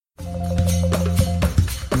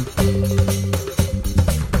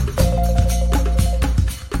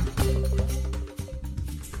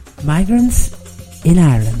Migrants in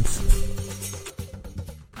Ireland.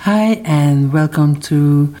 Hi and welcome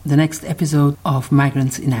to the next episode of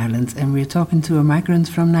Migrants in Ireland, and we're talking to a migrant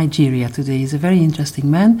from Nigeria today. He's a very interesting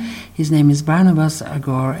man. His name is Barnabas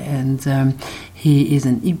Agorh, and he is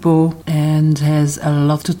an Igbo and has a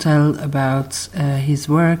lot to tell about his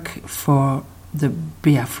work for the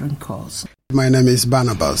Biafran cause. My name is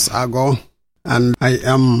Barnabas Agorh, and I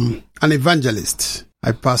am an evangelist.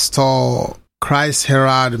 I pastor Christ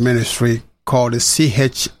Herald Ministry called the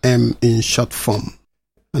CHM in short form.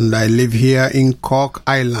 And I live here in Cork,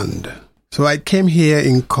 Ireland. So I came here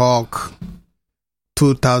in Cork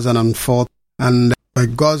 2004, and by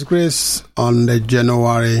God's grace, on the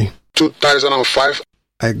January 2005,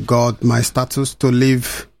 I got my status to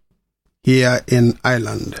live here in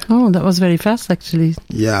Ireland. Oh, that was very fast, actually.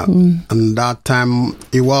 Yeah, and that time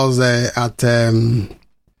it was at,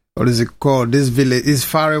 what is it called? This village is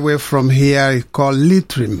far away from here. It's called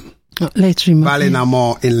Leitrim. Oh, Leitrim, okay.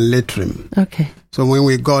 Ballinamore in Leitrim. Okay. So when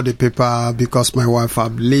we got the paper, because my wife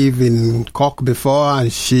had lived in Cork before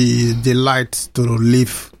and she delights to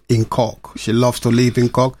live in Cork. She loves to live in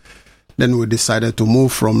Cork. Then we decided to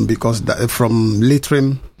move from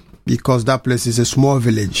Leitrim, because that place is a small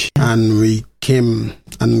village. And we came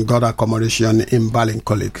and got accommodation in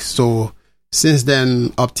Ballincollig. So since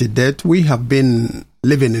then, up to date, we have been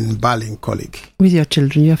living in Ballincollig. With your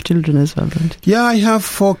children? You have children as well, don't you? Yeah, I have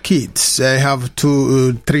 4 kids. I have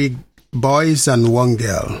 3 boys and 1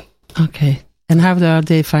 girl. Okay. And how are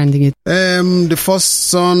they finding it? The first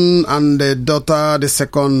son and the daughter, the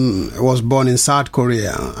second, was born in South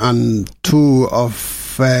Korea, and 2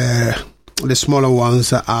 of the smaller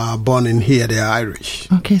ones are born in here. They are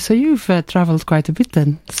Irish. Okay, so you've traveled quite a bit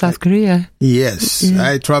then, South Korea. Yes, yeah.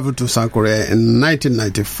 I traveled to South Korea in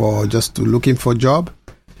 1994 just to looking for a job.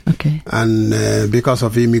 Okay. And because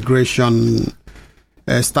of immigration,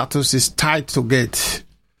 status is tight to get.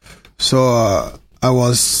 So I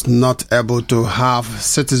was not able to have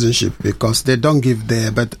citizenship because they don't give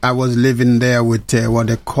there. But I was living there with what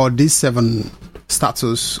they call D7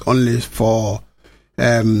 status, only for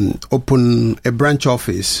open a branch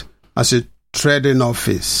office as a trading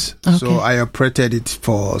office. Okay. So I operated it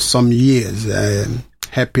for some years,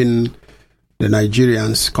 helping the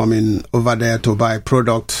Nigerians coming over there to buy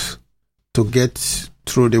products to get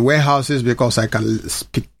through the warehouses, because I can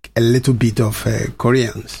speak a little bit of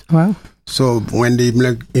Koreans. Wow. So when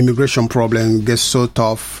the immigration problem gets so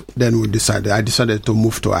tough, then I decided to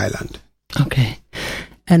move to Ireland. Okay.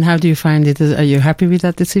 And how do you find it? Are you happy with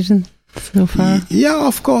that decision so far? Yeah,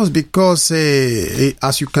 of course, because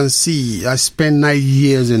as you can see, I spent 9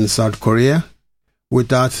 years in South Korea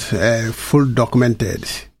without full documented.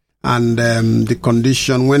 And the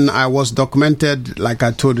condition, when I was documented, like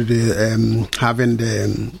I told you, having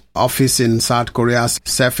the office in South Korea as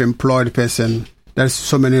self-employed person, there's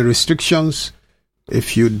so many restrictions.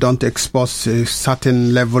 If you don't export a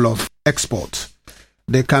certain level of export,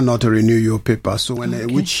 they cannot renew your paper. So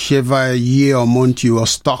whichever year or month you are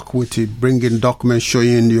stuck with it, bringing documents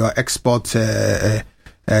showing your export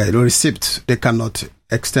receipt, they cannot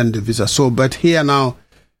extend the visa. So, but here now,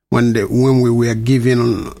 when we were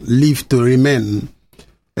given leave to remain,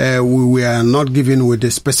 we were not given with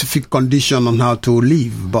a specific condition on how to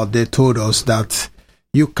leave, but they told us that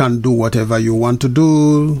you can do whatever you want to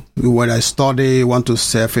do. Whether study, want to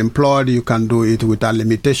self-employed, you can do it without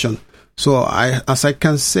limitation. So as I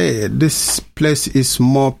can say, this place is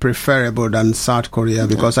more preferable than South Korea,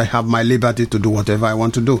 because I have my liberty to do whatever I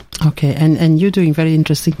want to do. Okay, and you're doing very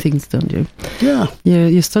interesting things, don't you? Yeah.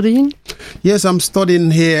 You're studying? Yes, I'm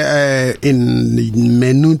studying here in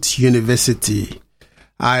Maynooth University.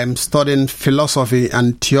 I'm studying philosophy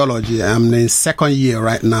and theology. I'm in 2nd year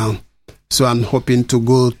right now. So I'm hoping to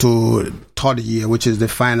go to 3rd year, which is the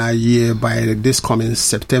final year, by this coming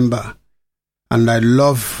September. And I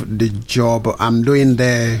love the job I'm doing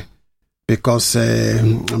there, because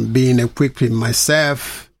I'm being equipped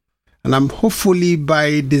myself. And I'm hopefully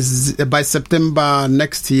by September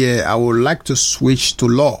next year, I would like to switch to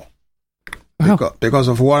law. Wow. Because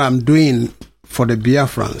of what I'm doing for the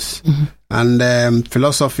Biafrans. Mm-hmm. And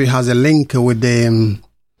philosophy has a link with the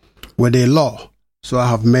law. So I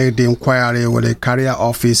have made the inquiry with the career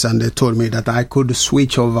office, and they told me that I could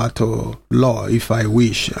switch over to law if I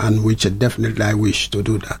wish, and which definitely I wish to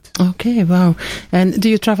do that. Okay, wow. And do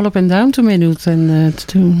you travel up and down to Maynooth and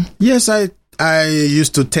to? Yes, I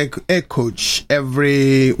used to take a coach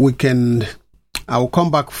every weekend. I will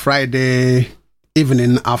come back Friday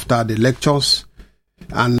evening after the lectures,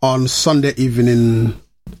 and on Sunday evening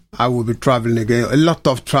I will be traveling again. A lot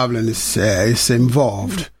of traveling is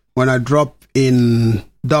involved. When I drop in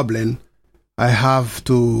Dublin, I have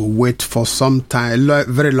to wait for some time,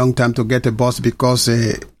 very long time to get a bus because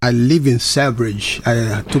I live in Selbridge.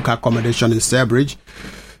 I took accommodation in Selbridge,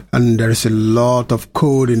 and there is a lot of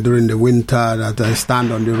cold during the winter that I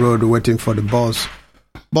stand on the road waiting for the bus.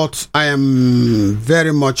 But I am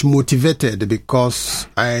very much motivated because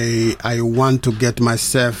I want to get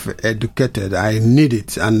myself educated. I need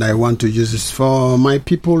it, and I want to use this for my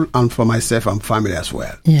people and for myself and family as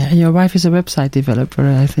well. Yeah, and your wife is a website developer,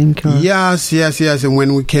 I think. Or... Yes. And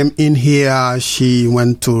when we came in here, she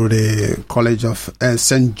went to the College of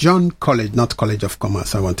St. John College, not College of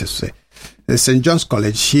Commerce, I want to say. St. John's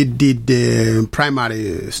College. She did the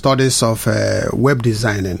primary studies of web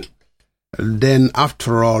designing. Then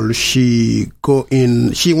after all, she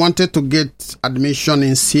wanted to get admission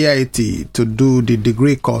in CIT to do the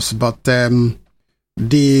degree course, but the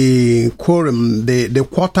quorum, the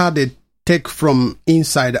quota they take from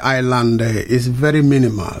inside Ireland is very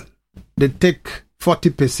minimal. They take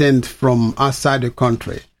 40% from outside the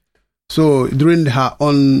country. So during her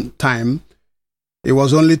own time, it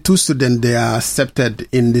was only 2 students they are accepted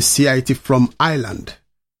in the CIT from Ireland.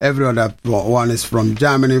 Every other one is from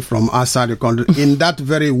Germany, from outside the country, in that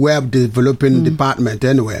very web developing department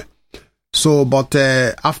anyway. So, but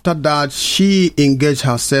after that, she engaged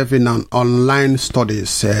herself in an online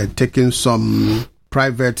studies, taking some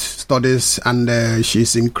private studies, and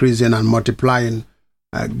she's increasing and multiplying,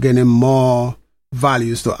 gaining more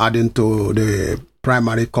values to add into the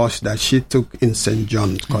primary course that she took in St.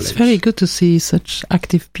 John's College. It's very good to see such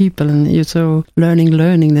active people, and you're so learning.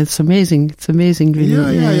 That's amazing. It's amazing,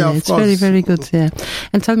 really. Yeah, it's course. very, very good, yeah.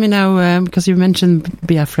 And tell me now, because you mentioned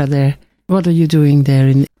Biafra there, what are you doing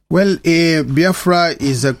there? Well, Biafra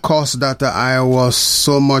is a course that I was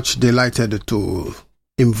so much delighted to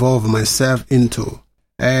involve myself into.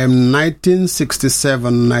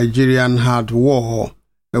 1967, Nigerian had war,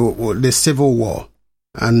 the civil war.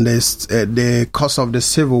 And the cause of the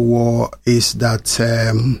civil war is that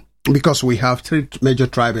because we have 3 major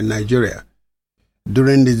tribes in Nigeria.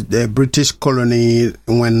 During the British colony,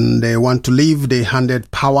 when they want to leave, they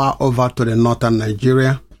handed power over to the northern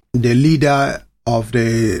Nigeria. The leader of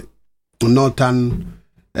the northern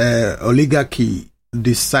oligarchy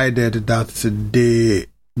decided that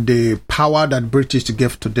the power that British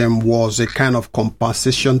gave to them was a kind of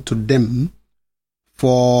compensation to them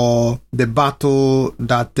for the battle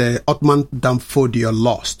that Ottoman Damfodio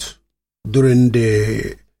lost during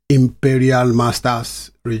the imperial masters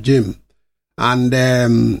regime. And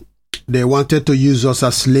they wanted to use us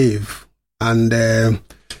as slave, and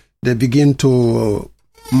they begin to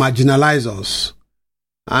marginalize us.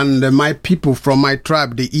 And my people from my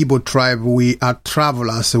tribe, the Igbo tribe, we are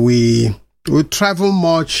travelers. We travel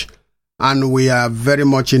much, and we are very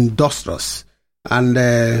much industrious. And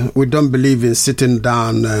we don't believe in sitting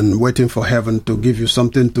down and waiting for heaven to give you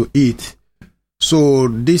something to eat. So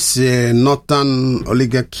these northern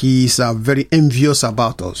oligarchies are very envious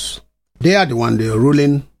about us. They are the one they are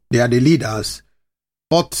ruling. They are the leaders.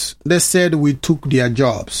 But they said we took their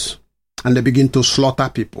jobs, and they begin to slaughter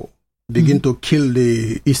people, begin to kill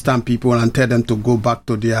the eastern people and tell them to go back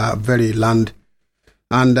to their very land.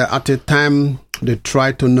 And at a time, they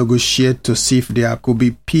tried to negotiate to see if there could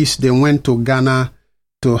be peace. They went to Ghana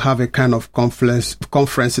to have a kind of conference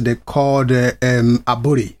they called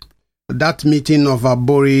Abori. That meeting of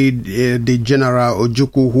Abori, the General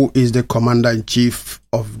Ojukwu, who is the commander-in-chief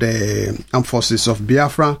of the armed forces of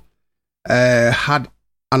Biafra, had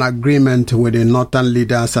an agreement with the northern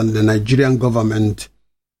leaders and the Nigerian government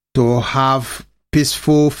to have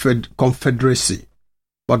peaceful confederacy.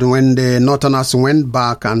 But when the Northerners went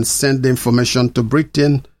back and sent the information to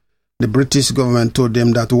Britain, the British government told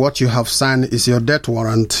them that what you have signed is your death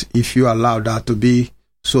warrant if you allow that to be,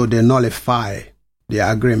 so they nullify the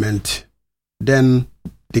agreement. Then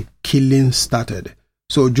the killing started.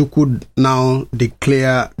 So Ojukwu now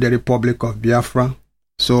declare the Republic of Biafra.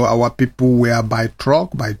 So our people were by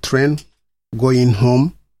truck, by train, going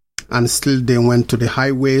home, and still they went to the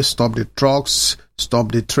highway, stopped the trucks,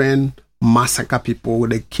 stopped the train, massacre people,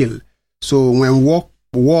 they kill. So when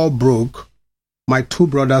war broke, my 2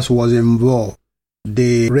 brothers was involved.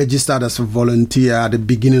 They registered as a volunteer at the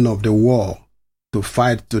beginning of the war to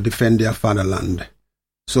fight to defend their fatherland.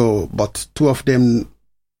 So, but 2 of them,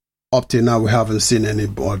 up till now, we haven't seen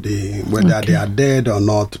anybody, whether they are dead or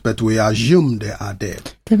not, but we assume they are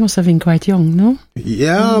dead. They must have been quite young, no?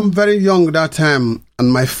 Yeah, I'm very young that time,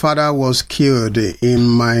 and my father was killed in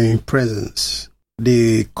my presence.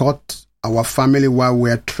 They caught our family while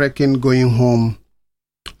we were trekking, going home.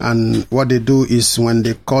 And what they do is when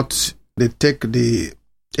they cut, they take the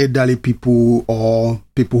elderly people or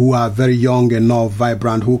people who are very young and not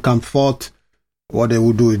vibrant, who can fight what they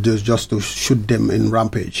would do is just to shoot them in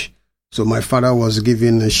rampage. So my father was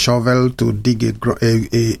given a shovel to dig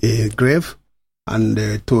a grave, and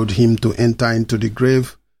they told him to enter into the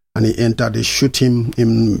grave, and he entered. They shoot him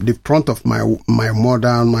in the front of my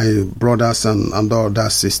mother, my brothers, and other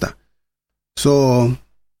sister. So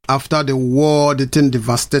after the war, the thing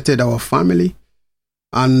devastated our family.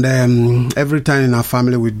 And every time in our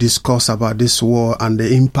family, we discuss about this war and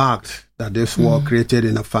the impact that this war created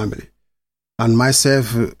in our family. And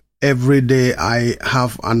myself, every day I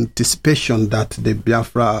have anticipation that the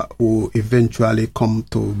Biafra will eventually come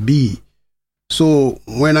to be. So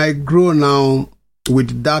when I grow now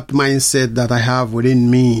with that mindset that I have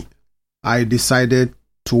within me, I decided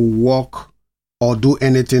to walk or do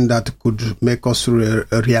anything that could make us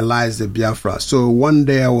realize the Biafra. So one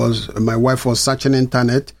day my wife was searching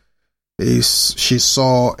internet. She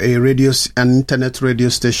saw an internet radio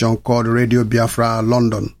station called Radio Biafra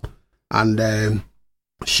London. And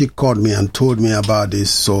she called me and told me about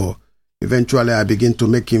this. So eventually I began to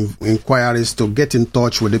make inquiries to get in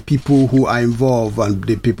touch with the people who are involved and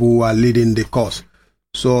the people who are leading the cause.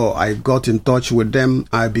 So I got in touch with them.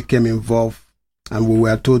 I became involved. And we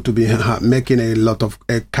were told to be making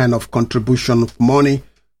a kind of contribution of money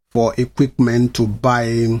for equipment to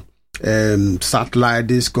buy satellite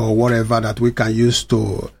disc or whatever that we can use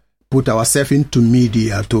to put ourselves into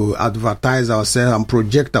media, to advertise ourselves and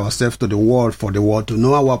project ourselves to the world for the world to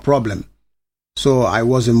know our problem. So I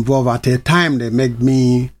was involved at a time. They made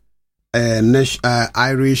me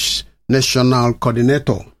Irish national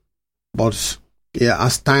coordinator. But yeah,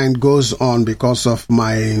 as time goes on, because of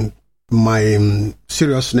my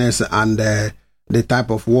seriousness and the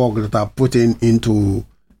type of work that I put into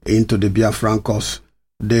the Biafran cause,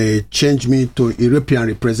 they changed me to European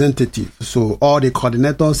representative. So all the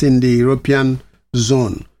coordinators in the European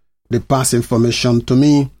zone, they pass information to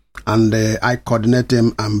me, and I coordinate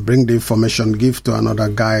them and bring the information, give to another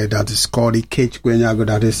guy that is called Ikech Gwenyago,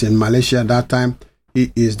 that is in Malaysia at that time.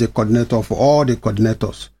 He is the coordinator for all the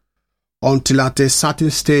coordinators. Until at a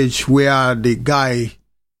certain stage where the guy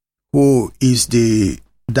who is the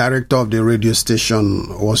director of the radio station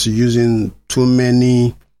was using too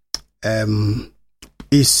many,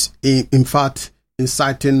 is in fact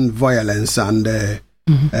inciting violence and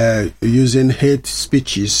using hate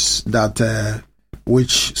speeches that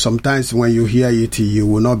which sometimes when you hear it, you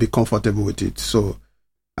will not be comfortable with it. So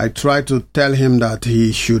I tried to tell him that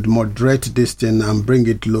he should moderate this thing and bring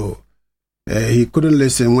it low. He couldn't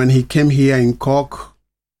listen. When he came here in Cork,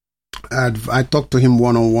 I talked to him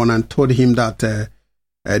one-on-one and told him that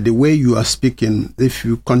the way you are speaking, if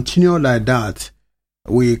you continue like that,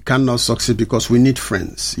 we cannot succeed because we need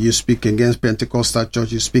friends. You speak against Pentecostal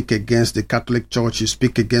church, you speak against the Catholic church, you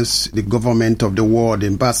speak against the government of the world,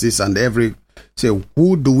 embassies and say,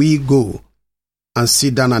 who do we go and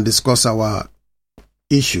sit down and discuss our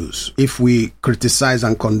issues if we criticize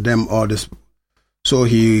and condemn all this? So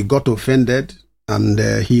he got offended and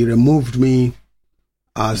he removed me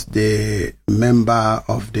as the member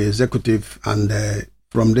of the executive, and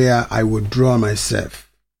from there I withdraw myself.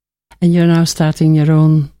 And you're now starting your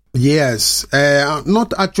own? Yes,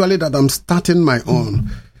 not actually that I'm starting my own.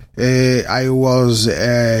 I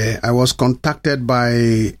was contacted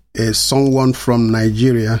by someone from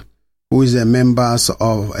Nigeria who is a member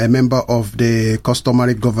of the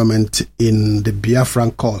customary government in the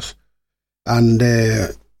Biafran cause, and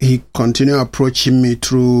he continued approaching me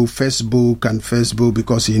through Facebook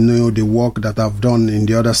because he knew the work that I've done in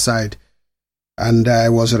the other side. And I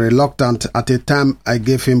was reluctant. At a time, I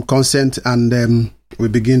gave him consent, and we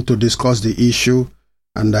began to discuss the issue.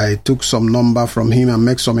 And I took some number from him and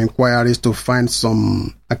make some inquiries to find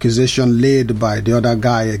some accusation laid by the other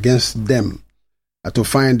guy against them, to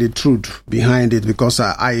find the truth behind it, because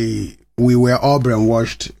we were all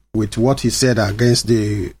brainwashed with what he said against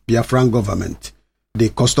the Biafran government, the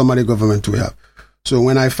customary government we have. So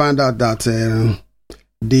when I found out that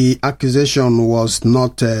the accusation was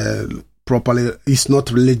not properly, it's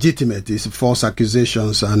not legitimate, it's false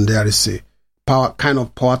accusations, and there is a kind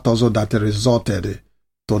of power tussle that resulted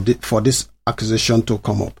for this accusation to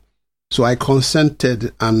come up. So I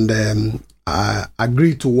consented and I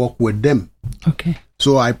agreed to work with them. Okay.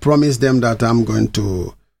 So I promised them that I'm going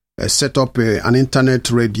to set up an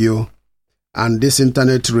internet radio, and this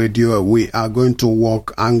internet radio I'm going to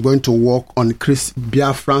work on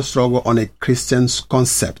Biafran struggle on a Christian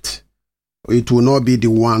concept. It will not be the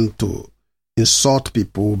one to insult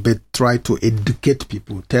people, but try to educate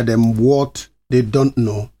people, tell them what they don't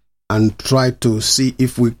know, and try to see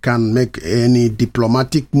if we can make any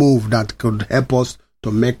diplomatic move that could help us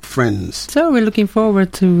to make friends. So we're looking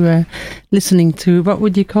forward to listening to, what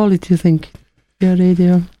would you call it, you think? your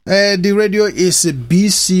radio? The radio is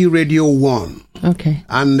BC Radio 1. Okay.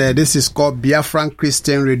 And this is called Biafran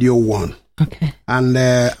Christian Radio 1. Okay. And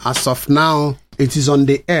as of now, it is on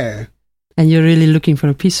the air. And you're really looking for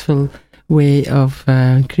a peaceful way of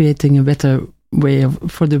creating a better way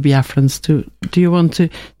for the Biafrans to. Do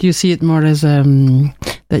you see it more as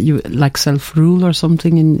that you like self-rule or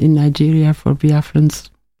something in Nigeria for Biafrans?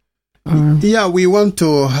 Or? Yeah, we want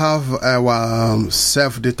to have our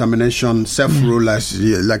self-determination, self-rule,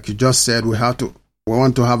 like you just said. We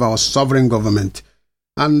want to have our sovereign government.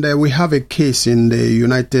 And we have a case in the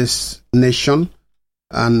United Nations,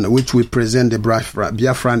 and which we present the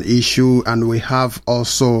Biafran issue, and we have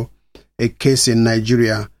also a case in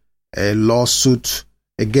Nigeria, a lawsuit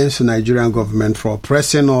against the Nigerian government for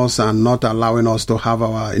oppressing us and not allowing us to have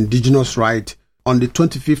our indigenous right. On the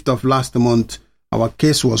 25th of last month, our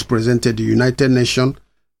case was presented to the United Nations,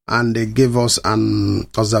 and they gave us an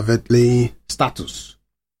observatory status.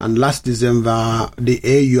 And last December, the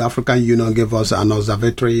AU, African Union, gave us an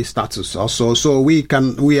observatory status also. So we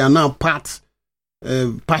are now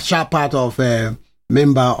partial part of a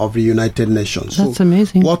member of the United Nations. That's so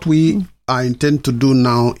amazing. What we intend to do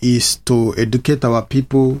now is to educate our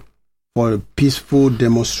people for a peaceful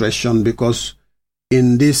demonstration, because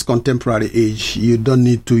in this contemporary age, you don't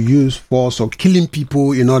need to use force or killing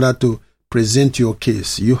people in order to present your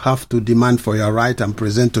case. You have to demand for your right and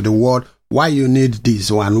present to the world why you need this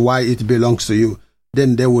one, why it belongs to you.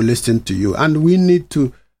 Then they will listen to you. And we need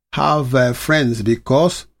to have friends,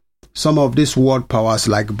 because some of these world powers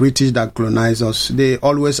like British that colonize us, they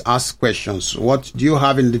always ask questions. What do you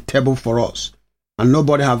have in the table for us? And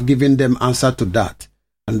nobody have given them answer to that.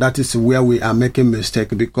 And that is where we are making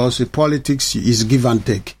mistake, because the politics is give and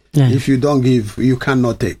take. Yeah. If you don't give, you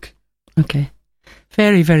cannot take. Okay.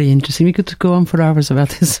 Very, very interesting. We could go on for hours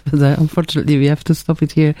about this, but unfortunately we have to stop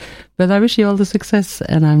it here. But I wish you all the success,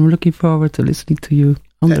 and I'm looking forward to listening to you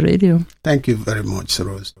on the radio. Thank you very much,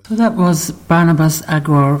 Rose. So that was Barnabas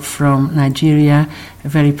Agorh from Nigeria, a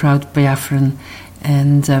very proud Biafran,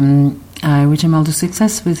 and I wish him all the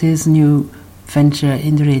success with his new venture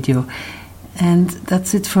in the radio. And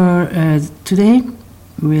that's it for today.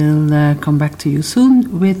 We'll come back to you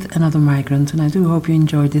soon with another migrant, and I do hope you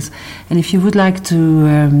enjoyed this. And if you would like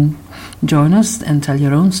to join us and tell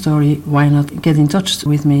your own story, why not get in touch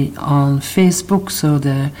with me on Facebook? So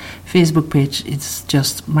the Facebook page is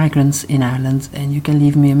just Migrants in Ireland, and you can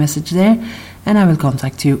leave me a message there and I will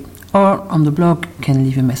contact you. Or on the blog, you can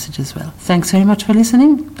leave a message as well. Thanks very much for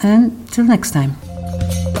listening, and till next time.